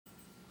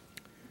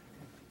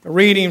A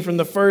reading from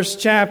the first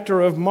chapter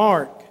of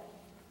Mark,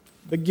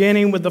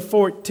 beginning with the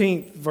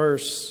 14th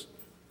verse.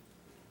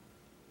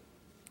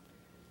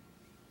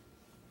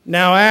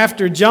 Now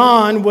after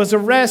John was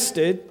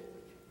arrested,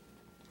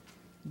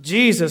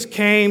 Jesus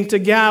came to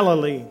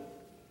Galilee,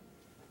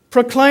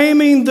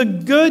 proclaiming the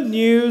good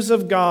news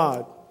of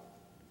God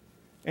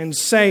and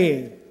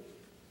saying,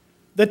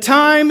 "The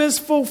time is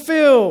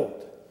fulfilled,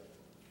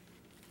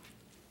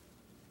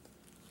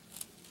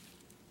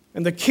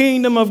 and the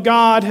kingdom of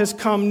God has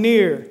come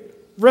near.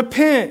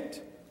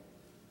 Repent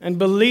and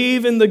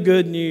believe in the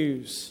good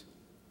news."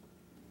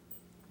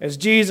 As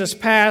Jesus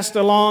passed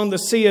along the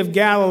Sea of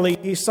Galilee,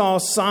 he saw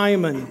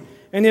Simon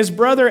and his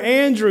brother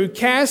Andrew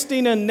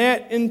casting a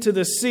net into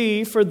the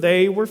sea, for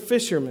they were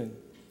fishermen.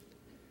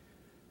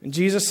 And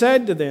Jesus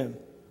said to them,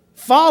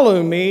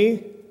 "Follow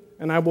me,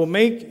 and I will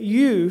make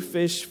you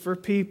fish for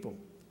people."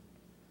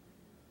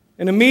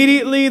 And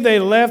immediately they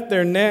left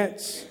their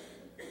nets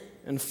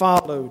and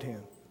followed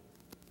him.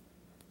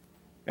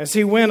 As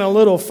he went a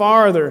little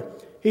farther,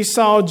 he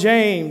saw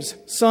James,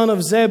 son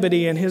of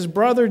Zebedee, and his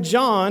brother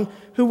John,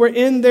 who were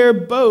in their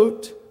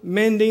boat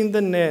mending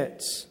the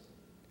nets.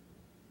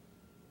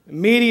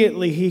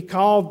 Immediately he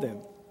called them,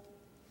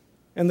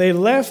 and they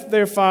left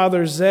their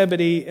father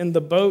Zebedee in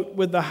the boat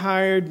with the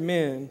hired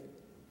men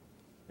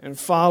and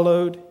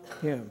followed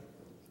him.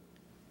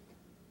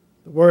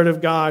 The word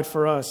of God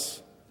for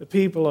us, the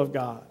people of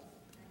God.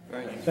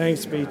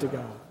 Thanks be to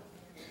God.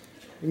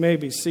 You may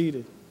be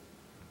seated.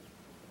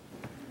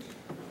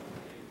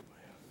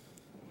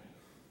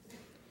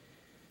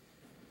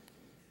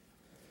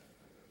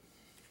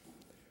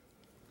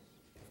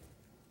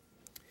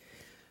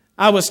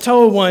 I was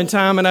told one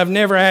time, and I've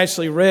never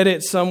actually read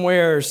it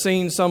somewhere or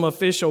seen some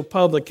official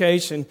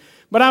publication,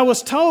 but I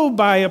was told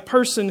by a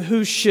person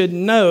who should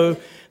know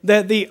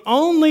that the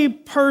only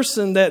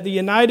person that the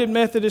United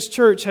Methodist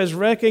Church has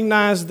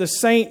recognized the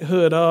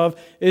sainthood of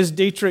is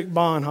Dietrich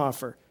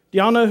Bonhoeffer. Do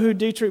y'all know who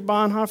Dietrich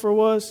Bonhoeffer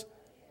was?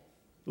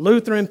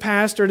 Lutheran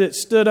pastor that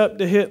stood up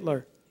to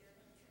Hitler.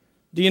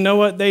 Do you know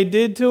what they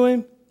did to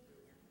him?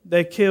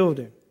 They killed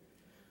him.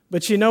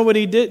 But you know what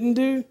he didn't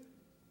do?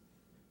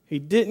 He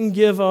didn't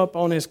give up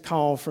on his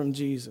call from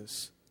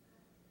Jesus.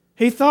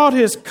 He thought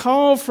his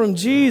call from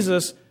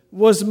Jesus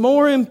was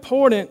more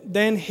important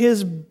than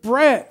his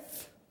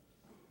breath,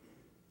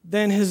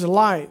 than his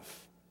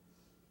life.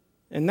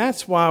 And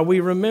that's why we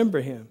remember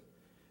him.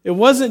 It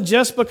wasn't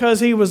just because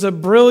he was a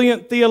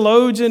brilliant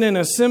theologian and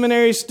a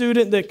seminary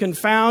student that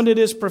confounded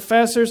his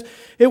professors.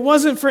 It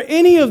wasn't for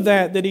any of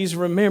that that he's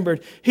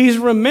remembered. He's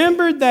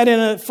remembered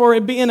that for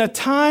it being a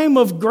time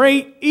of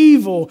great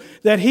evil,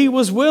 that he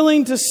was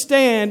willing to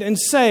stand and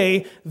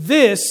say,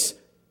 "This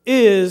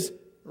is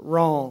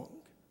wrong."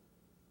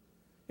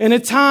 In a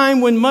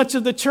time when much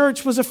of the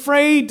church was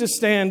afraid to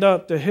stand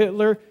up to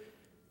Hitler,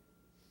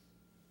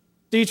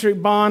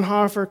 Dietrich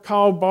Bonhoeffer,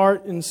 Karl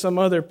Barth, and some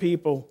other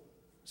people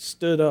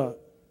stood up.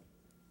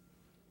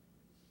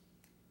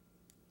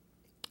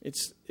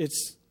 It's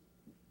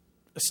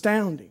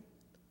astounding.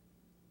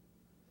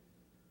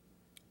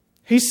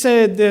 He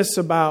said this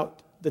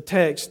about the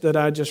text that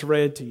I just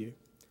read to you.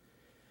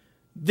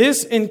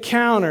 "This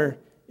encounter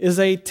is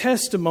a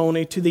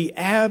testimony to the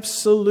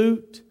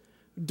absolute,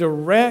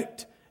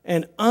 direct,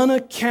 and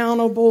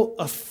unaccountable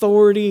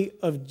authority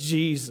of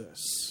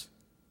Jesus."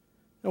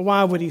 Now,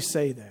 why would he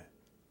say that?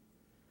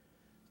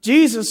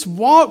 Jesus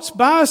walks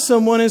by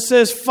someone and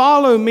says,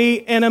 "Follow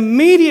me," and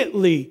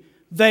immediately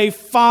they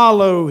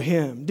follow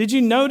him. Did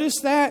you notice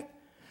that?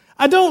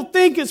 I don't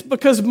think it's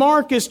because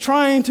Mark is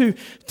trying to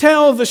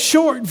tell the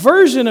short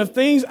version of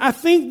things. I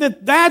think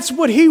that that's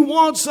what he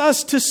wants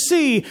us to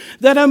see,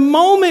 that a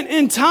moment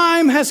in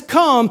time has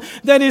come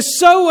that is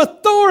so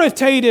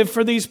authoritative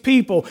for these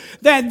people,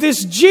 that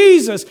this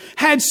Jesus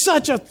had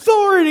such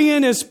authority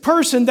in his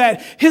person,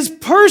 that his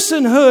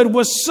personhood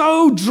was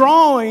so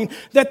drawing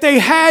that they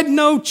had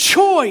no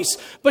choice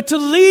but to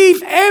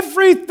leave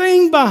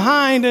everything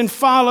behind and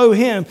follow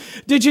him.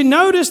 Did you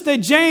notice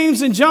that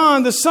James and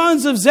John, the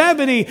sons of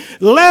Zebedee,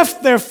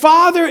 left their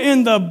father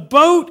in the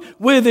boat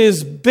with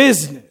his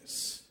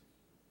business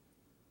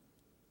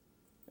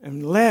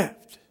and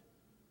left?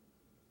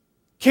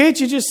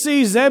 Can't you just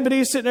see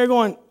Zebedee sitting there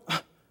going,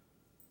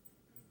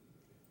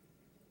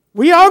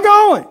 "We all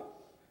going?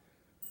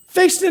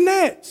 Fix the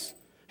nets."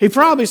 He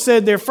probably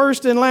said their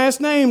first and last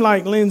name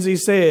like Lindsay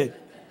said.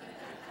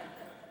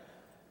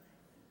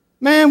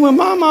 Man, when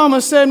my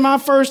mama said my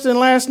first and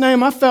last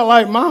name, I felt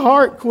like my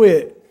heart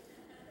quit.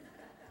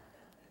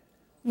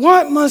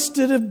 What must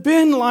it have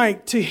been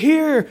like to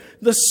hear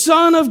the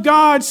Son of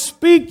God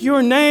speak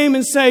your name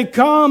and say,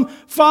 "Come,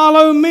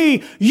 follow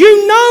me"?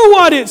 You know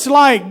what it's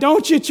like,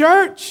 don't you,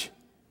 church?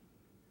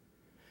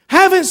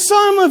 Haven't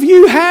some of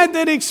you had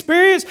that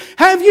experience?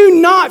 Have you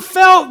not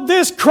felt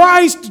this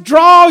Christ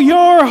draw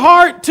your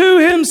heart to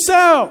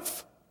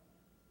himself?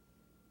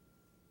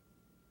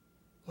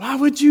 Why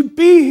would you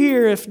be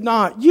here if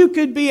not? You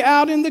could be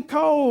out in the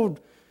cold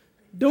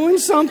doing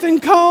something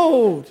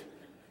cold.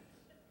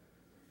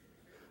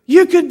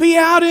 You could be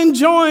out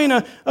enjoying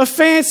a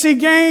fancy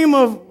game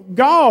of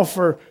golf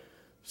or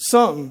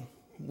something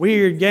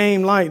weird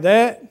game like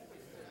that.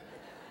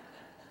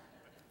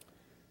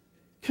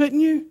 Couldn't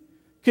you?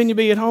 Couldn't you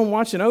be at home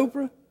watching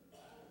Oprah?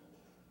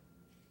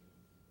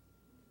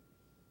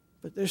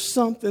 But there's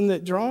something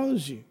that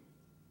draws you.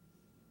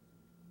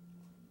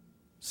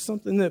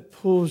 Something that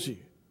pulls you.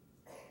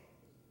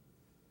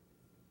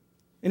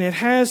 And it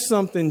has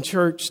something,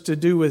 church, to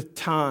do with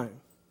time.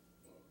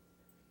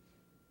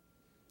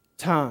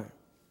 Time.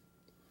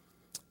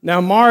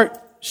 Now,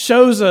 Mark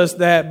shows us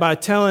that by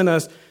telling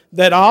us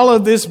that all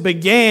of this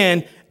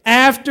began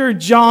after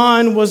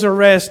John was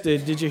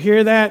arrested. Did you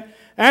hear that?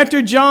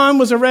 After John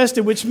was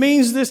arrested, which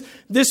means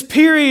this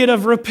period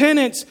of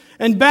repentance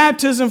and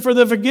baptism for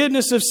the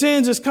forgiveness of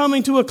sins is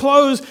coming to a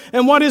close.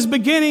 And what is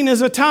beginning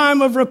is a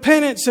time of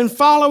repentance and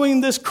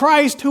following this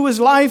Christ who is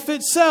life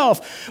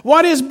itself.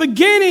 What is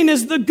beginning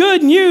is the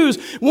good news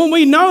when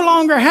we no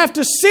longer have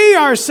to see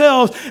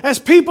ourselves as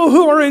people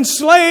who are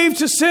enslaved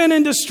to sin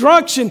and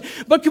destruction,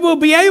 but we'll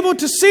be able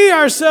to see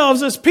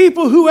ourselves as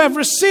people who have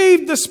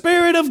received the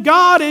Spirit of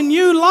God in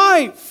new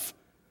life.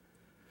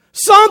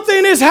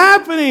 Something is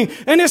happening,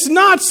 and it's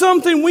not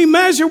something we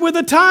measure with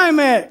a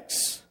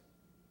Timex.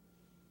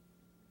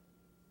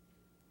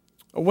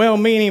 A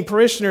well-meaning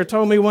parishioner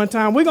told me one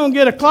time, "We're going to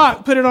get a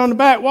clock, put it on the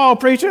back wall,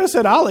 preacher." I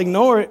said, "I'll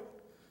ignore it."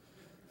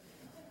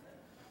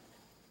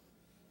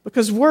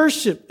 Because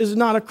worship is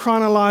not a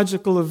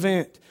chronological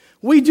event.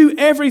 We do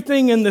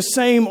everything in the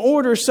same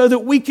order so that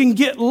we can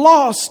get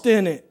lost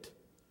in it.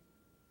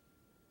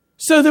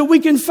 So that we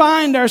can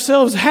find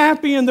ourselves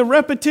happy in the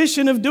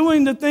repetition of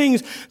doing the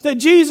things that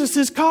Jesus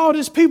has called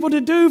His people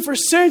to do for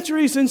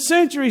centuries and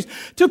centuries.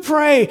 To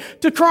pray,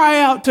 to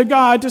cry out to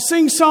God, to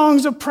sing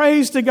songs of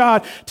praise to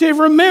God, to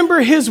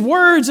remember His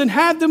words and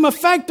have them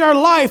affect our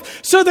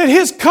life so that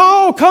His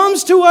call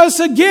comes to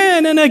us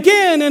again and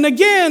again and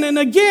again and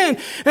again.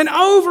 And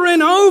over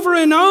and over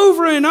and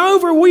over and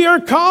over we are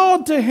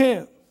called to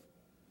Him.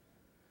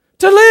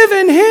 To live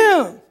in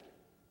Him.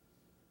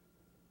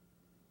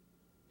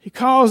 He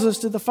calls us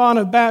to the font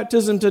of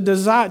baptism to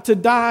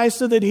die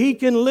so that He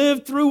can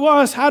live through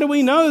us. How do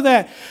we know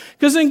that?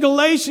 Because in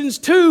Galatians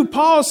 2,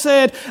 Paul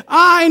said,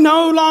 "I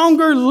no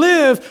longer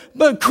live,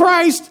 but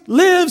Christ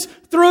lives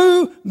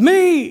through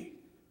me."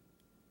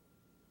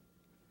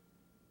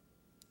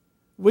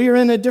 We are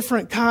in a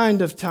different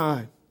kind of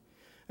time,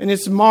 and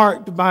it's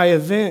marked by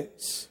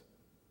events.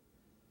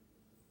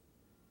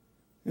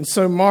 And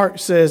so Mark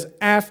says,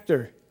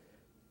 after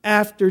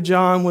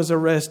John was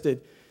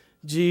arrested,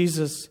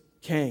 Jesus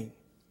came.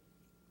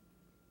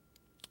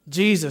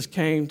 Jesus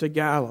came to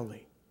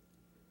Galilee.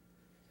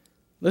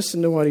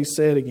 Listen to what He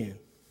said again.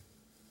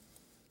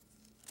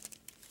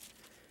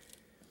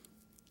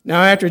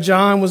 Now, after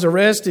John was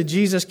arrested,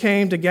 Jesus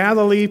came to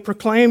Galilee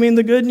proclaiming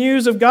the good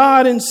news of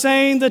God and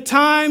saying, "The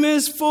time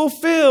is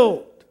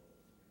fulfilled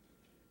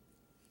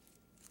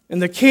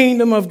and the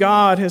kingdom of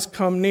God has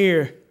come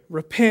near.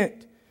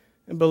 Repent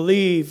and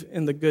believe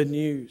in the good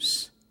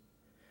news."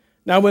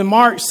 Now, when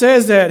Mark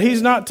says that,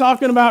 he's not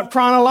talking about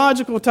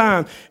chronological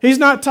time. He's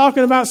not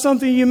talking about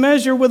something you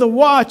measure with a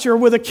watch or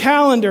with a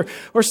calendar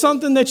or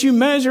something that you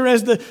measure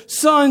as the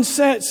sun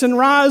sets and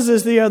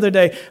rises the other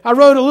day. I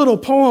wrote a little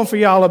poem for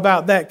y'all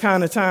about that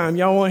kind of time.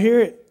 Y'all want to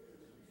hear it?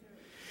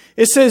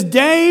 It says,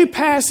 "Day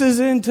passes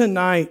into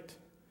night.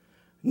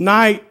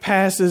 Night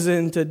passes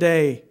into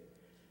day.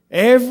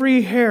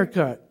 Every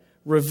haircut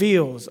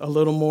reveals a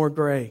little more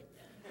gray."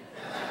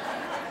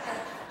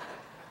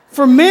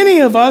 For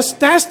many of us,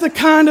 that's the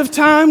kind of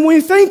time we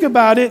think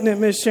about, isn't it,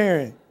 Miss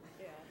Sharon?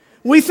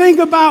 We think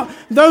about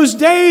those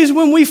days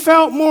when we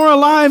felt more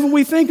alive, and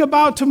we think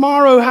about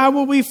tomorrow, how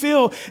will we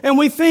feel? And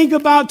we think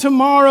about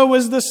tomorrow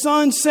as the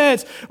sun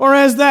sets, or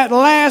as that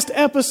last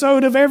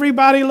episode of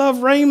Everybody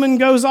Love Raymond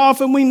goes off,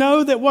 and we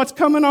know that what's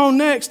coming on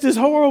next is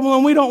horrible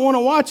and we don't want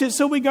to watch it,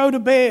 so we go to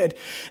bed.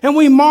 And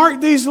we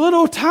mark these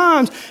little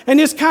times,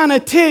 and it's kind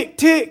of tick,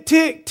 tick,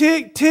 tick,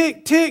 tick,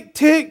 tick, tick,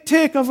 tick,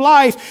 tick of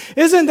life.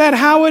 Isn't that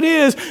how it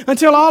is?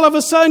 Until all of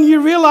a sudden you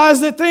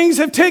realize that things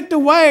have ticked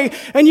away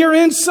and you're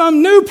in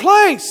some new place.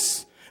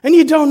 And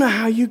you don't know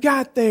how you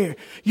got there.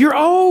 You're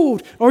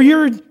old or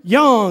you're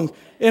young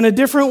in a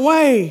different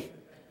way.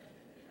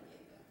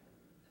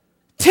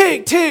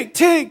 Tick, tick,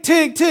 tick,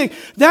 tick, tick.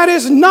 That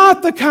is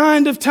not the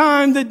kind of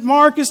time that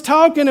Mark is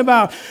talking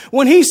about.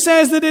 When he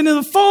says that in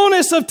the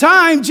fullness of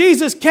time,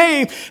 Jesus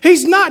came,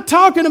 he's not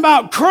talking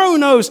about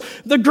chronos,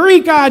 the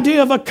Greek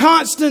idea of a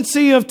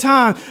constancy of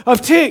time,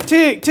 of tick,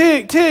 tick,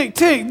 tick, tick,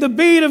 tick, the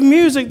beat of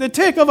music, the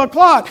tick of a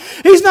clock.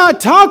 He's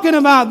not talking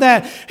about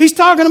that. He's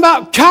talking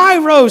about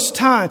Kairos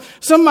time.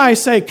 Somebody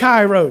say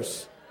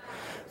Kairos.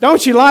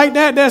 Don't you like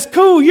that? That's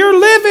cool. You're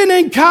living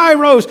in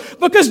Kairos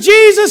because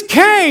Jesus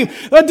came,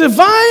 a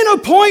divine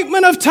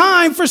appointment of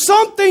time for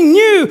something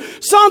new,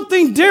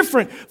 something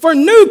different, for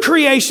new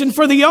creation,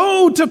 for the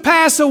old to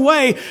pass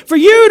away, for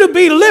you to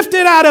be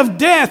lifted out of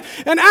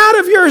death and out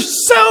of your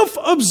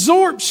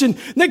self-absorption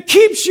that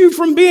keeps you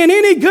from being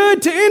any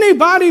good to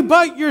anybody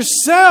but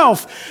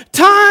yourself.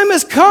 Time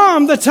has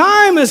come. The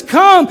time has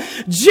come.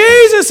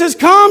 Jesus has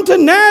come to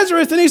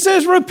Nazareth and he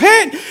says,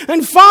 repent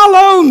and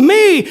follow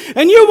me,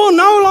 and you will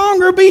no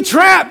longer be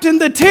trapped in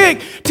the tick,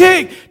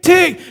 tick,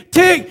 tick,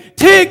 tick,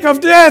 tick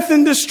of death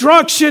and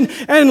destruction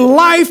and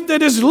life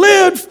that is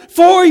lived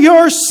for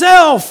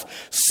yourself.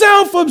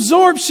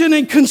 Self-absorption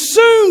and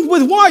consumed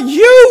with what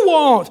you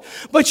want.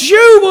 But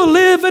you will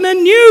live in a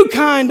new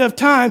kind of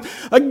time,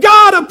 a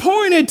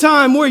God-appointed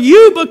time where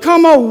you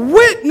become a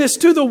witness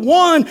to the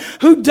one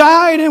who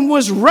died and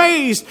was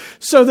raised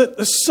so that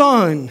the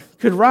Son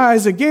could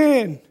rise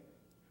again.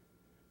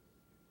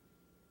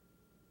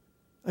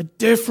 A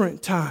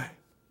different time.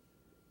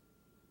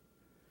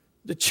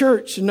 The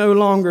church no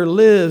longer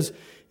lives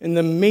in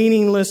the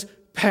meaningless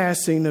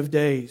passing of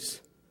days.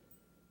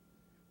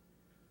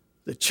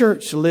 The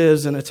church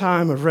lives in a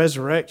time of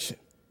resurrection.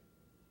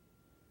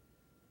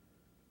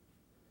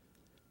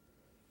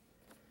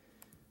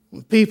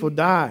 When people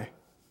die,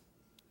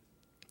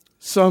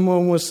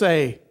 someone will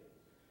say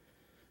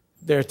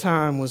their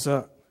time was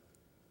up.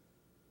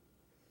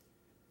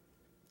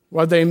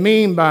 What they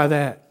mean by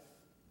that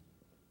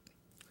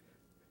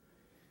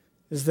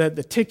is that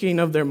the ticking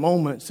of their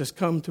moments has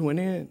come to an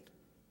end.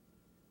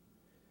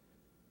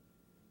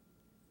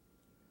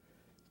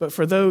 But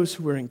for those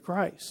who are in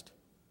Christ,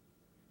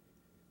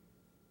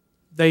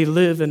 they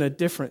live in a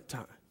different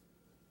time.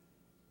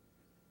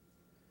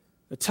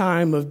 A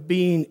time of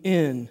being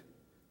in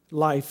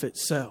life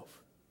itself.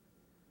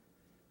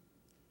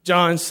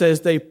 John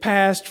says they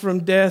passed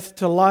from death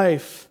to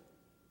life.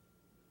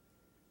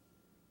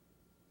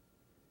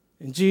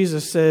 And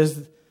Jesus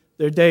says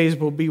their days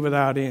will be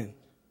without end,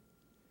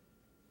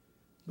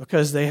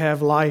 because they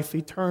have life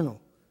eternal.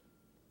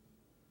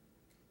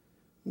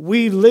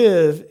 We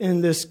live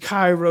in this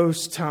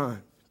Kairos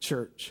time,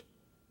 church,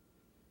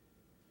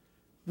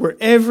 where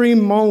every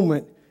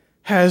moment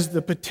has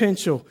the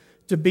potential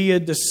to be a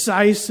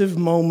decisive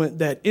moment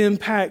that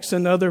impacts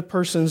another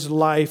person's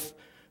life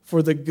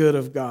for the good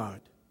of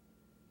God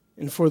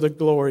and for the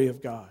glory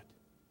of God.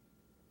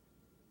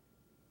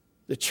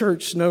 The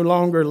church no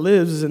longer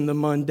lives in the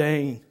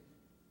mundane,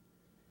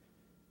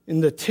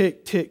 in the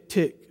tick, tick,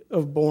 tick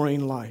of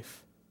boring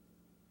life.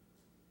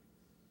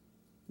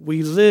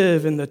 We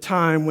live in the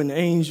time when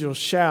angels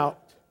shout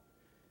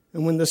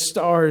and when the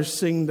stars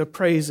sing the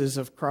praises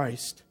of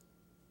Christ.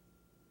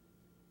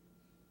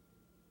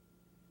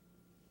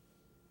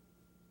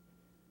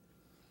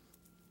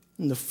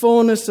 In the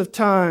fullness of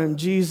time,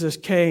 Jesus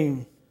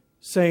came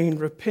saying,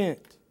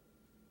 repent.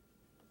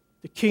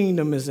 The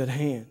kingdom is at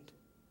hand.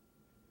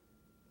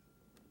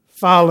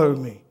 Follow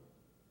me.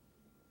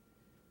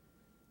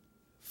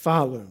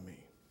 Follow me.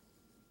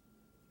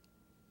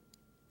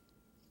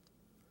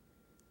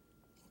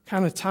 What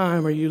kind of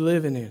time are you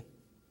living in?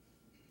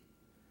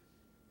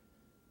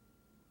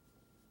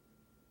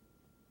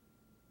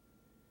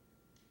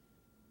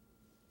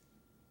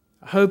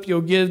 I hope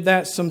you'll give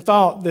that some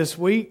thought this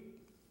week.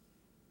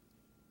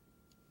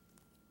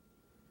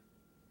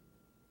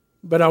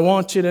 But I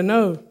want you to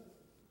know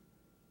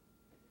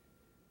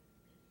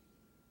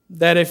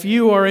that if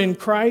you are in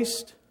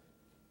Christ,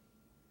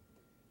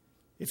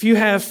 if you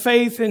have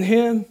faith in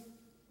Him,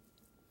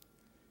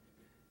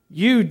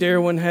 you, dear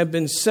one, have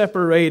been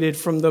separated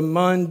from the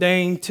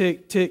mundane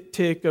tick, tick,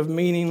 tick of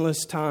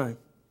meaningless time.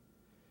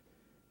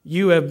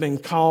 You have been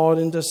called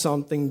into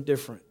something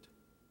different.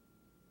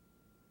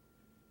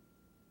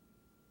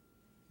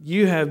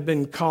 You have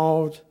been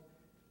called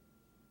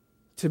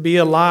to be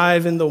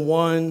alive in the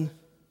one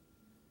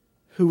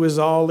who is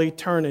all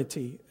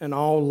eternity and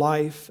all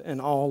life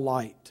and all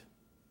light.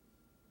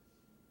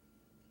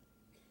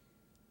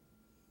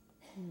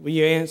 Will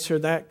you answer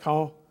that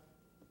call?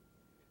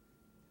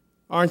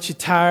 Aren't you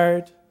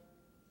tired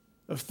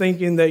of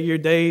thinking that your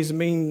days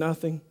mean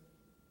nothing?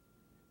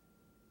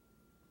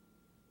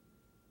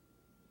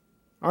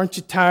 Aren't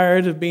you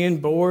tired of being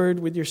bored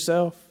with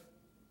yourself?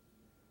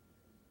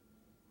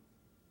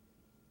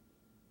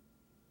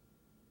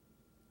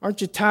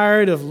 Aren't you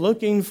tired of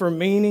looking for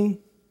meaning?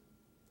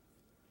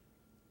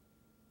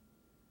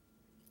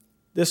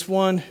 This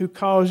one who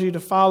calls you to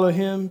follow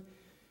Him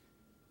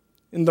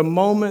in the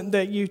moment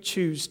that you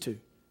choose to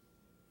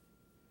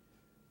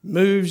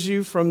moves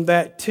you from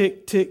that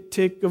tick, tick,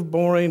 tick of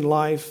boring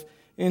life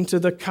into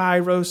the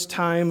Kairos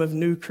time of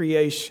new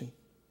creation,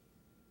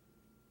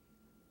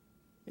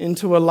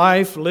 into a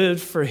life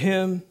lived for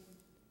Him,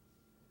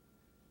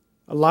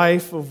 a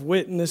life of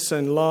witness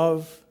and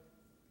love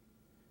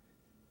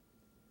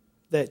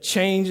that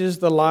changes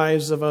the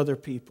lives of other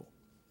people.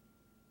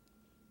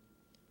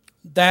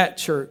 That,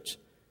 church,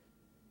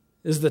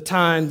 is the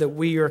time that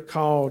we are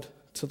called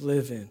to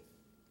live in.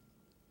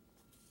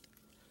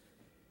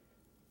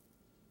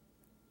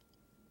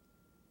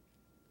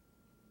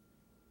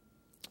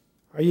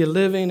 Are you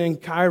living in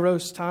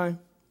Kairos time?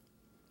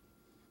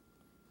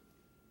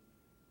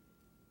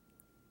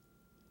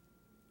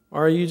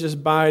 Or are you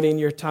just biding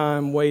your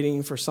time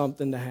waiting for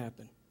something to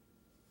happen?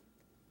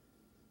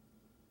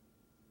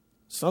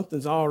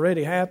 Something's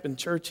already happened,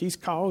 church. He's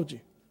called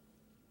you.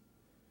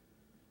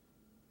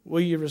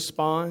 Will you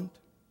respond?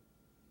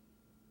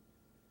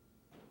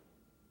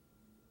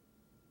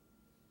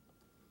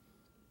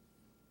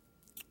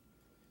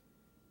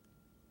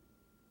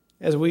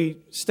 As we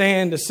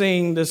stand to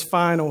sing this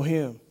final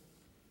hymn,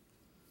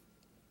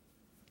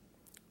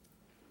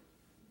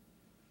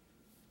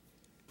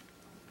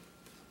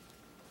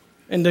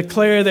 and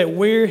declare that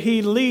where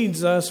He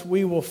leads us,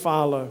 we will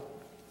follow.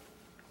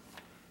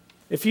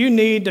 If you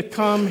need to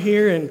come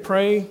here and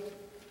pray,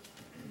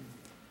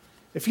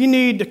 if you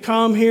need to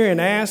come here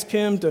and ask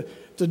Him to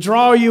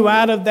draw you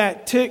out of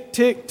that tick,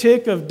 tick,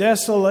 tick of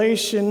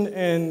desolation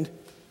and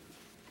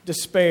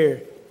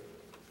despair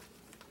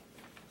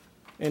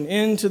and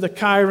into the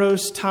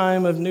Kairos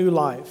time of new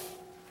life,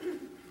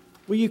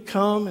 will you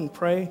come and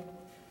pray?